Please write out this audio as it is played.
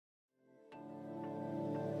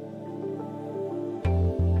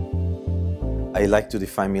I like to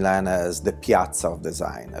define Milan as the piazza of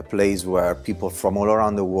design, a place where people from all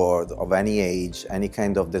around the world, of any age, any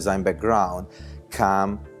kind of design background,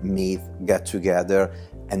 come, meet, get together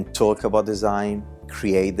and talk about design,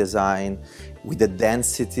 create design, with a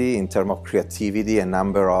density in terms of creativity and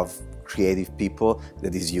number of creative people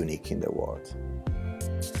that is unique in the world.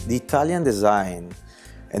 The Italian design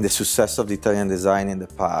and the success of the Italian design in the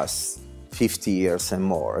past 50 years and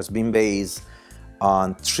more has been based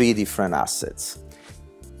on three different assets: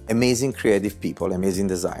 amazing creative people, amazing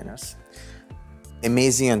designers,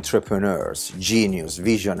 amazing entrepreneurs, genius,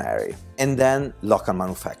 visionary, and then local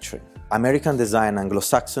manufacturing. American design,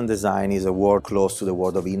 Anglo-Saxon design is a world close to the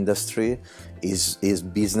world of industry, is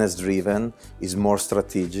business-driven, is more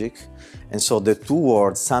strategic. And so the two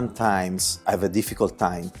worlds sometimes have a difficult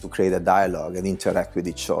time to create a dialogue and interact with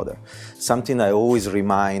each other. Something I always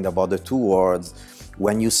remind about the two worlds: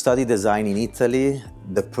 when you study design in Italy,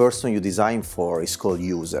 the person you design for is called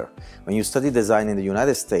user. When you study design in the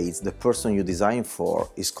United States, the person you design for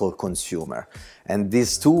is called consumer. And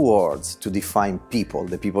these two words to define people,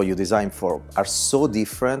 the people you design for, are so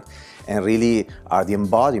different and really are the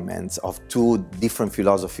embodiments of two different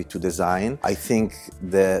philosophies to design. I think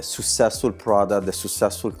the successful product, the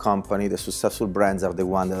successful company, the successful brands are the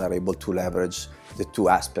ones that are able to leverage the two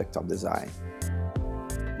aspects of design.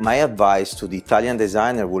 My advice to the Italian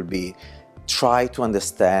designer would be: try to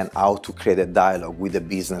understand how to create a dialogue with the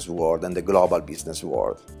business world and the global business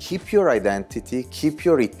world. Keep your identity, keep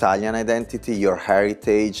your Italian identity, your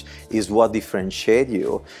heritage is what differentiates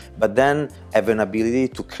you, but then have an ability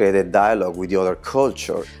to create a dialogue with the other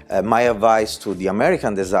culture. My advice to the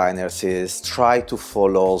American designers is try to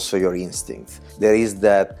follow also your instinct. There is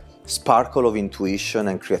that sparkle of intuition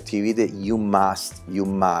and creativity you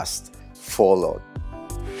must follow.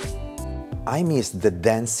 I miss the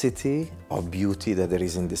density of beauty that there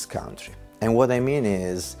is in this country. And what I mean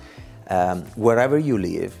is, wherever you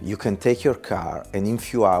live, you can take your car and in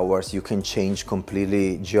few hours you can change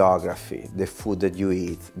completely geography, the food that you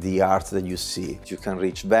eat, the art that you see. You can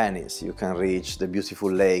reach Venice, you can reach the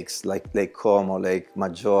beautiful lakes like Lake Como, Lake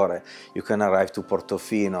Maggiore, you can arrive to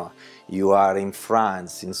Portofino, you are in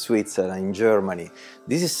France, in Switzerland, in Germany.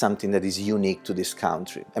 This is something that is unique to this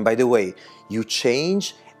country. And by the way, you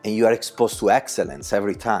change and you are exposed to excellence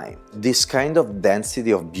every time. This kind of density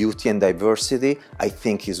of beauty and diversity, I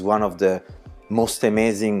think, is one of the most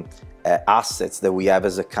amazing assets that we have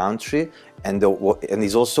as a country, and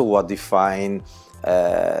is also what define,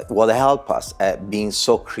 what help us being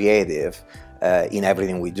so creative in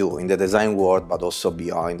everything we do, in the design world, but also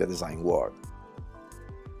beyond the design world.